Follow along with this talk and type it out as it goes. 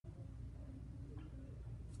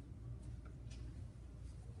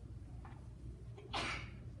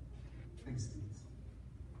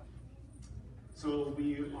So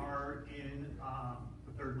we are in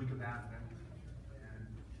the third week of Advent, and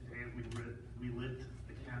today we lit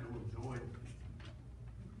the candle of joy.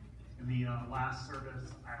 In the last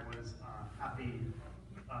service, I was happy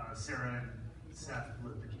Sarah and Seth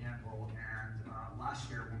lit the candle, and last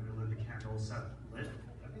year when we lit the candle, Seth lit,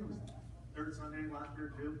 I think it was third Sunday last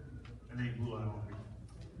year too, and they blew out all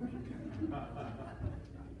three.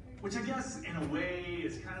 Which I guess, in a way,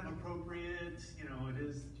 is kind of appropriate. You know, it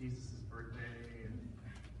is Jesus' birthday, and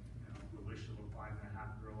the wish of a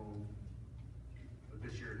 5.5-year-old. But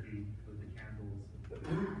this year he lit the candles.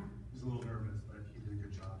 He was a little nervous, but he did a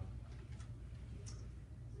good job.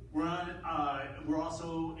 We're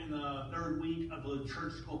also in the third week of the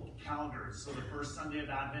liturgical calendar. So the first Sunday of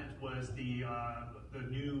Advent was the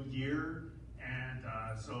new year, and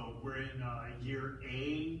so we're in year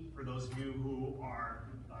A for those of you who are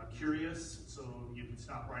curious. So you can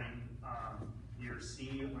stop writing year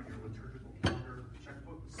C on your liturgical calendar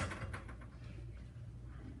checkbooks.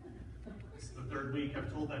 It's the third week.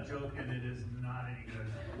 I've told that joke, and it is not any good.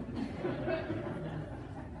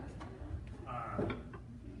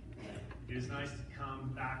 It is nice to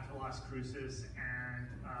come back to Las Cruces and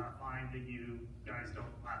find that you guys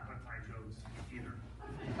don't laugh at my jokes either.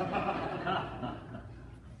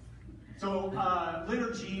 So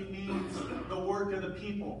liturgy means the work of the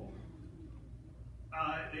people.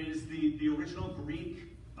 It is the original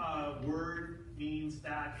Greek word means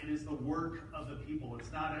that it is the work of the people.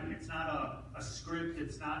 It's not a script.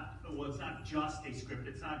 It's not just a script.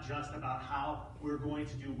 It's not just about how we're going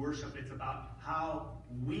to do worship. It's about how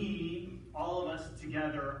we, all of us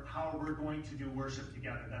together, how we're going to do worship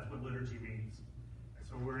together. That's what liturgy means. And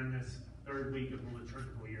so we're in this third week of the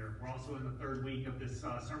liturgical year. We're also in the third week of this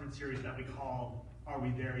sermon series that we call Are We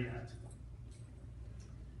There Yet?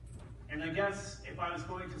 And I guess if I was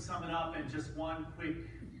going to sum it up in just one quick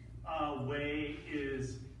way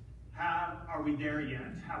is, are we there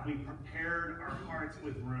yet? Have we prepared our hearts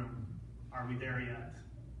with room? Are we there yet?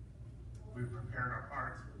 We've prepared our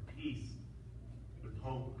hearts with peace, with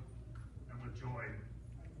hope, and with joy.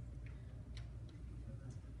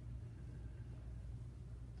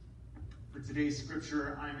 For today's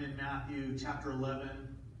scripture, I'm in Matthew chapter 11,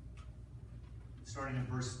 starting at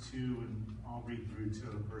verse 2, and I'll read through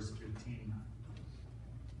to verse 15.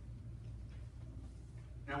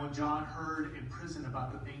 Now when John heard in prison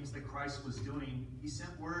about the things that Christ was doing, he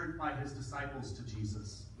sent word by his disciples to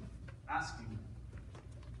Jesus, asking,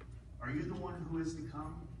 "Are you the one who is to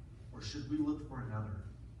come, or should we look for another?"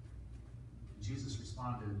 And Jesus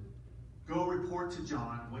responded, "Go report to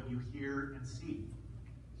John what you hear and see.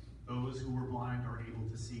 Those who were blind are able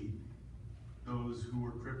to see. Those who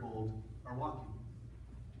were crippled are walking.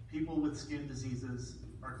 People with skin diseases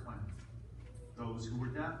are cleansed. Those who were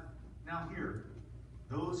deaf now hear.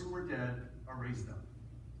 Those who were dead are raised up.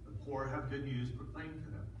 The poor have good news proclaimed to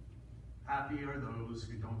them. Happy are those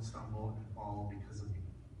who don't stumble and fall because of me."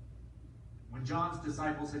 When John's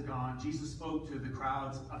disciples had gone, Jesus spoke to the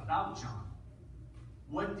crowds about John.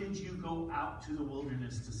 "What did you go out to the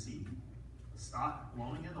wilderness to see? A stalk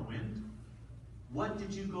blowing in the wind? What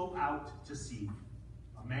did you go out to see?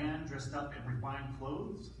 A man dressed up in refined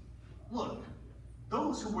clothes? Look,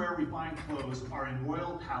 those who wear refined clothes are in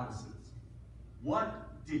royal palaces.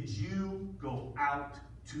 What did you go out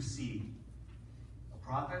to see? A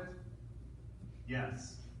prophet?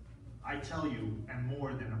 Yes, I tell you, and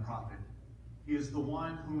more than a prophet. He is the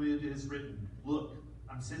one whom it is written, 'Look,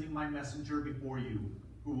 I'm sending my messenger before you,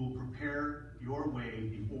 who will prepare your way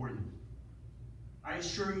before you.' I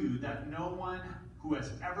assure you that no one who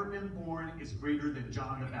has ever been born is greater than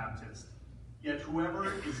John the Baptist. Yet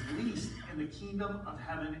whoever is least in the kingdom of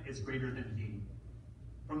heaven is greater than he.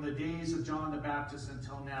 From the days of John the Baptist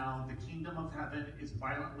until now, the kingdom of heaven is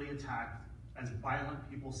violently attacked as violent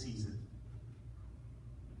people seize it.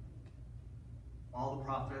 All the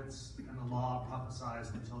prophets and the law prophesied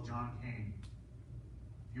until John came.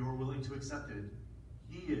 If you are willing to accept it,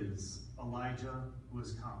 he is Elijah who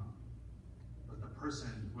has come. But the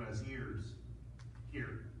person who has ears,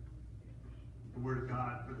 hear." The word of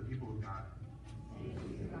God for the people of God.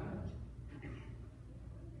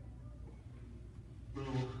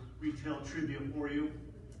 Little retail trivia for you.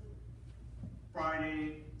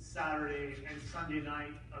 Friday, Saturday, and Sunday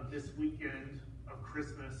night of this weekend of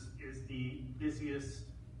Christmas is the busiest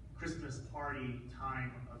Christmas party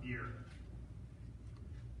time of year.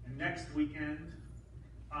 And next weekend,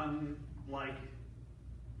 unlike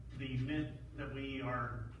the myth that we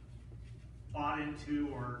are bought into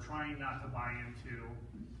or trying not to buy into,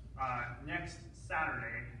 next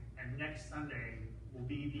Saturday and next Sunday will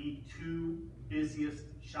be the two busiest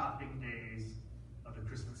shopping days of the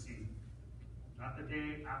Christmas season. not the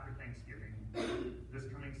day after Thanksgiving,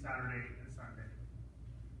 this coming Saturday and Sunday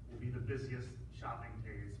will be the busiest shopping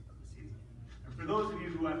days of the season. And for those of you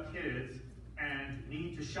who have kids and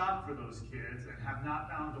need to shop for those kids and have not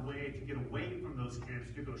found a way to get away from those kids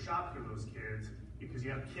to go shop for those kids because you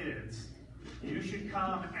have kids, you should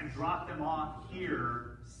come and drop them off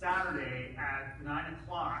here Saturday at 9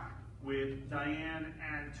 o'clock with Diane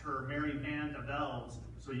and her merry band of elves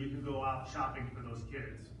so you can go out shopping for those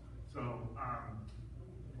kids. So,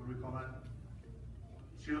 what do we call that?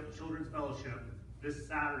 Children's Fellowship this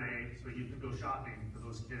Saturday so you can go shopping for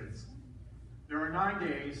those kids. There are 9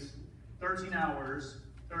 days, 13 hours,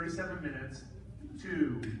 37 minutes,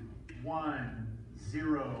 2, 1,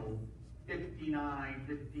 0, 59,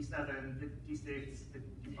 57, 56,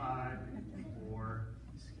 55, 54.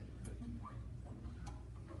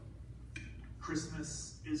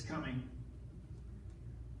 Christmas is coming.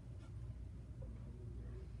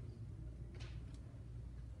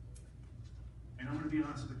 And I'm going to be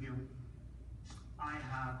honest with you, I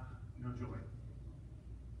have no joy.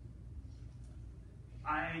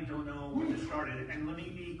 I don't know when this started, and let me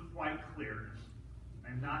be quite clear.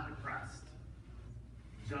 I'm not depressed,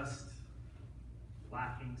 just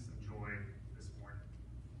lacking some joy this morning.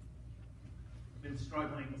 I've been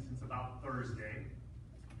struggling since about Thursday,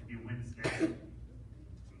 maybe Wednesday.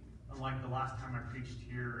 Unlike the last time I preached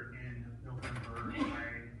here in November,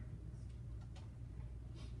 I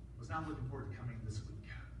was not looking forward to coming this week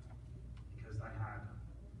because I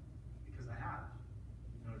have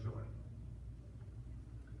no joy.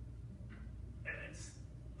 It's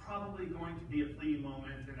probably going to be a fleeting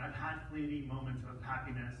moment, and I've had fleeting moments of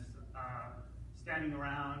happiness, standing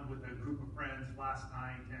around with a group of friends last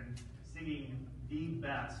night and singing the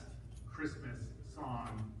best Christmas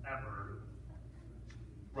song ever,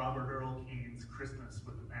 Robert Earl Keen's Christmas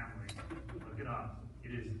with the Family. Look it up.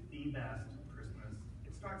 It is the best Christmas.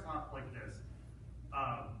 It starts off like this.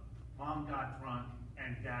 Mom got drunk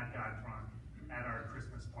and Dad got drunk at our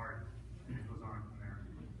Christmas party. And it goes on from there.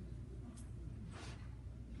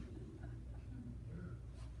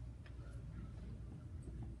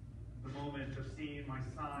 The moment of seeing my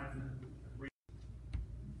son,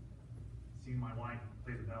 seeing my wife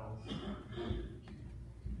play the bells.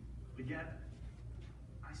 But yet,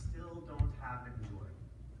 I still don't have any joy.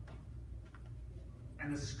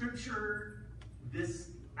 And the scripture this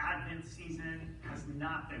Advent season has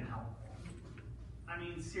not been helpful. I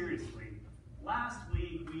mean, seriously. Last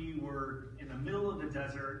week we were in the middle of the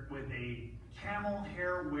desert with a camel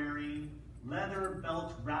hair wearing, leather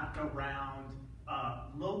belt wrapped around,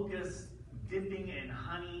 locust dipping and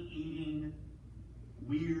honey eating,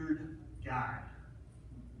 weird guy.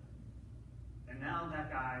 And now that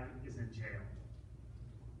guy is in jail.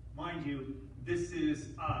 Mind you, this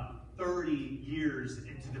is 30 years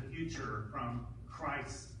into the future from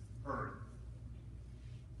Christ's birth.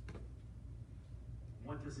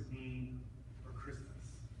 What does it mean for Christmas?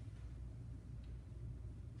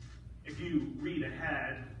 If you read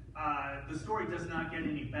ahead, the story does not get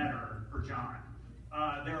any better for John.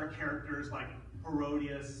 There are characters like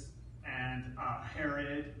Herodias and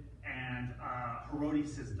Herod and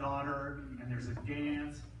Herodias' daughter, and there's a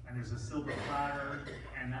dance, and there's a silver platter,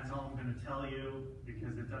 and that's all I'm going to tell you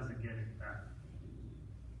because it doesn't get any better.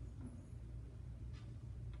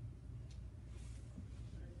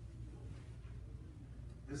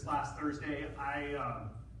 This last Thursday, I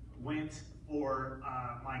went for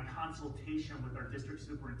my consultation with our district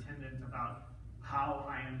superintendent about how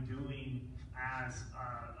I am doing as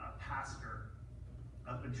a pastor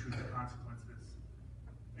of In Truth and Consequences.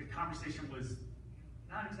 The conversation was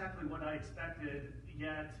not exactly what I expected,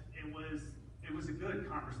 yet it was a good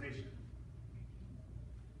conversation.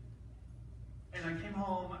 And I came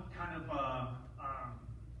home kind of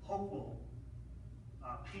hopeful,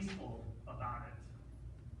 peaceful about it.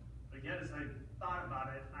 But yet, as I thought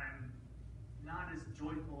about it, I'm not as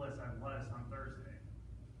joyful as I was on Thursday.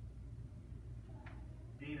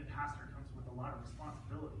 Being a pastor comes with a lot of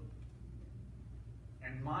responsibility.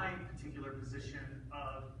 And my particular position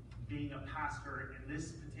of being a pastor in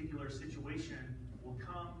this particular situation will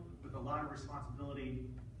come with a lot of responsibility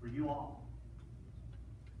for you all.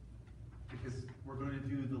 Because we're going to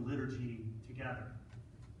do the liturgy together.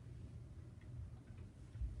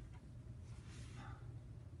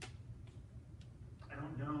 I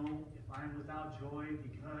don't know if I'm without joy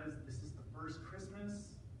because this is the first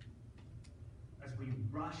Christmas as we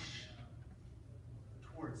rush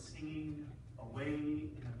towards singing Away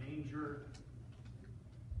in a Manger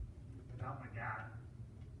without my dad.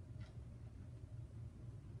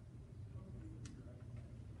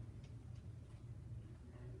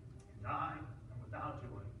 And I am without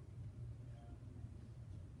joy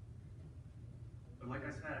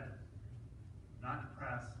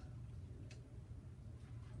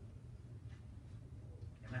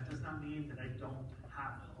does not mean that I don't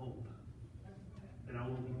have hope, that I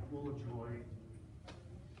will be full of joy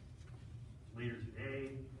later today,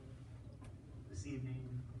 this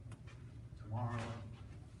evening, tomorrow,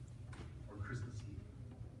 or Christmas Eve.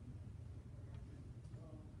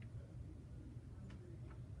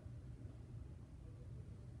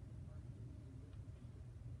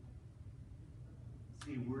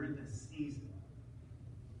 See, we're in this season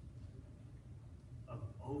of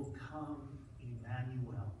 "O come,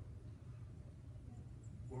 Emmanuel,"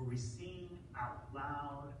 where we sing out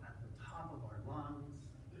loud at the top of our lungs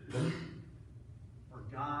for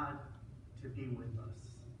God to be with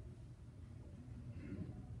us.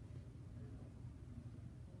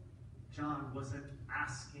 John wasn't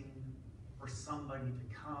asking for somebody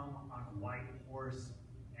to come on a white horse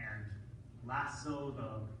and lasso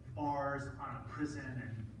the bars on a prison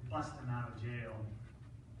and bust him out of jail.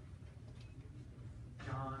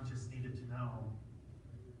 John just needed to know,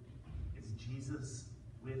 is Jesus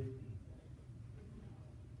with me?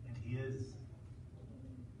 And he is.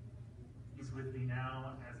 He's with me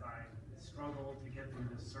now as I struggle to get through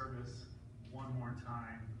this service one more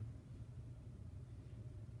time.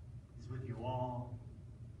 He's with you all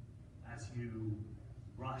as you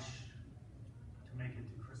rush to make it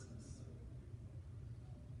to Christmas.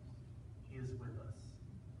 He is with us.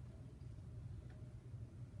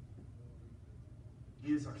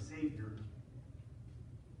 He is our Savior.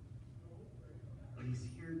 But he's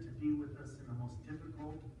here to be with us in the most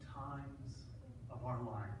difficult times of our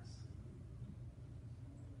lives.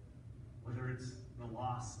 Whether it's the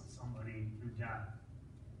loss of somebody through death,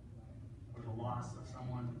 or the loss of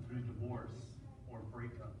someone through divorce or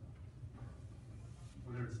breakup,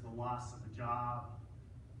 whether it's the loss of a job,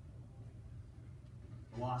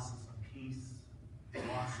 the loss of some peace, the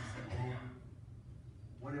loss of some hope,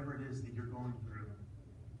 whatever it is that you're going through,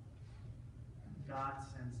 God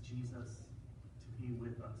sends Jesus to be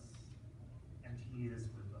with us, and he is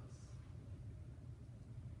with us.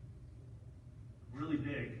 Really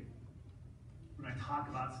big when I talk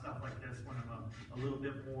about stuff like this, when I'm a little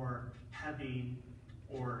bit more heavy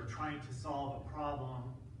or trying to solve a problem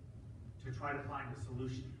to try to find a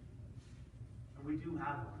solution. And we do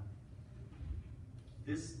have one.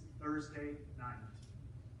 This Thursday night,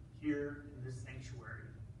 here in this sanctuary,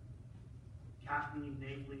 Kathleen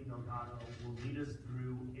Nagley Delgado will lead us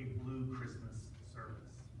through a Blue Christmas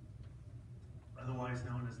service, otherwise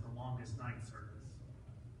known as the longest night service.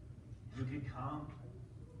 You can come,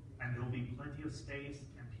 and there will be plenty of space,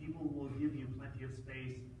 and people will give you plenty of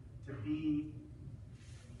space to be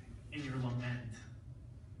in your lament,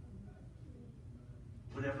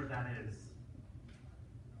 whatever that is.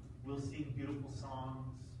 We'll sing beautiful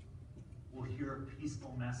songs. We'll hear a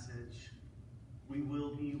peaceful message. We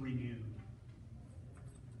will be renewed.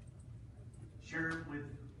 Share it with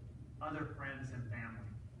other friends and family.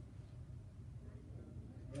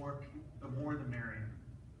 The more the merrier.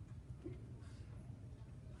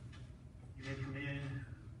 You may come in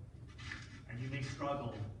and you may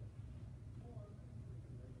struggle.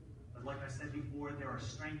 But like I said before, there are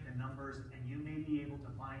strength in numbers, and you may be able to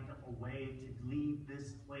find a way to leave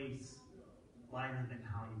this place lighter than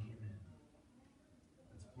how you came in.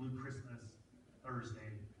 It's Blue Christmas,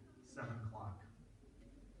 Thursday, 7 o'clock.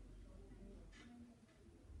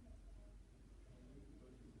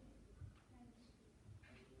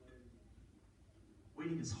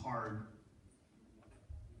 Waiting is hard.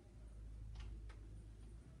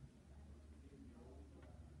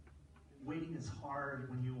 Waiting is hard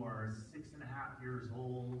when you are 6.5 years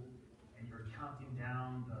old and you're counting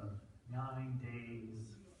down the 9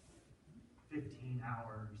 days, 15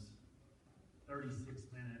 hours, 36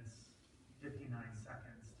 minutes, 59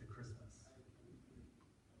 seconds to Christmas.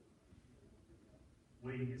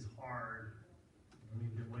 Waiting is hard.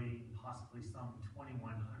 We've been waiting possibly some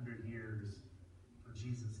 2,100 years for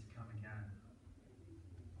Jesus to come again.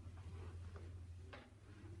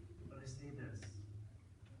 But I say this,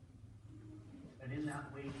 that in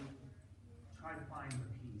that waiting, try to find the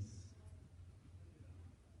peace,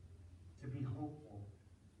 to be hopeful,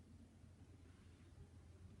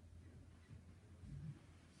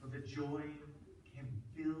 so that joy can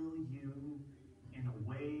fill you in a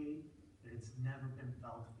way that it's never been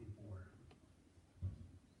felt before.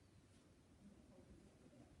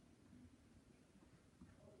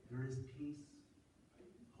 There is peace,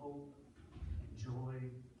 hope, and joy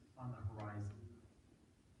on the horizon.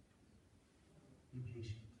 Be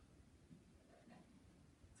patient.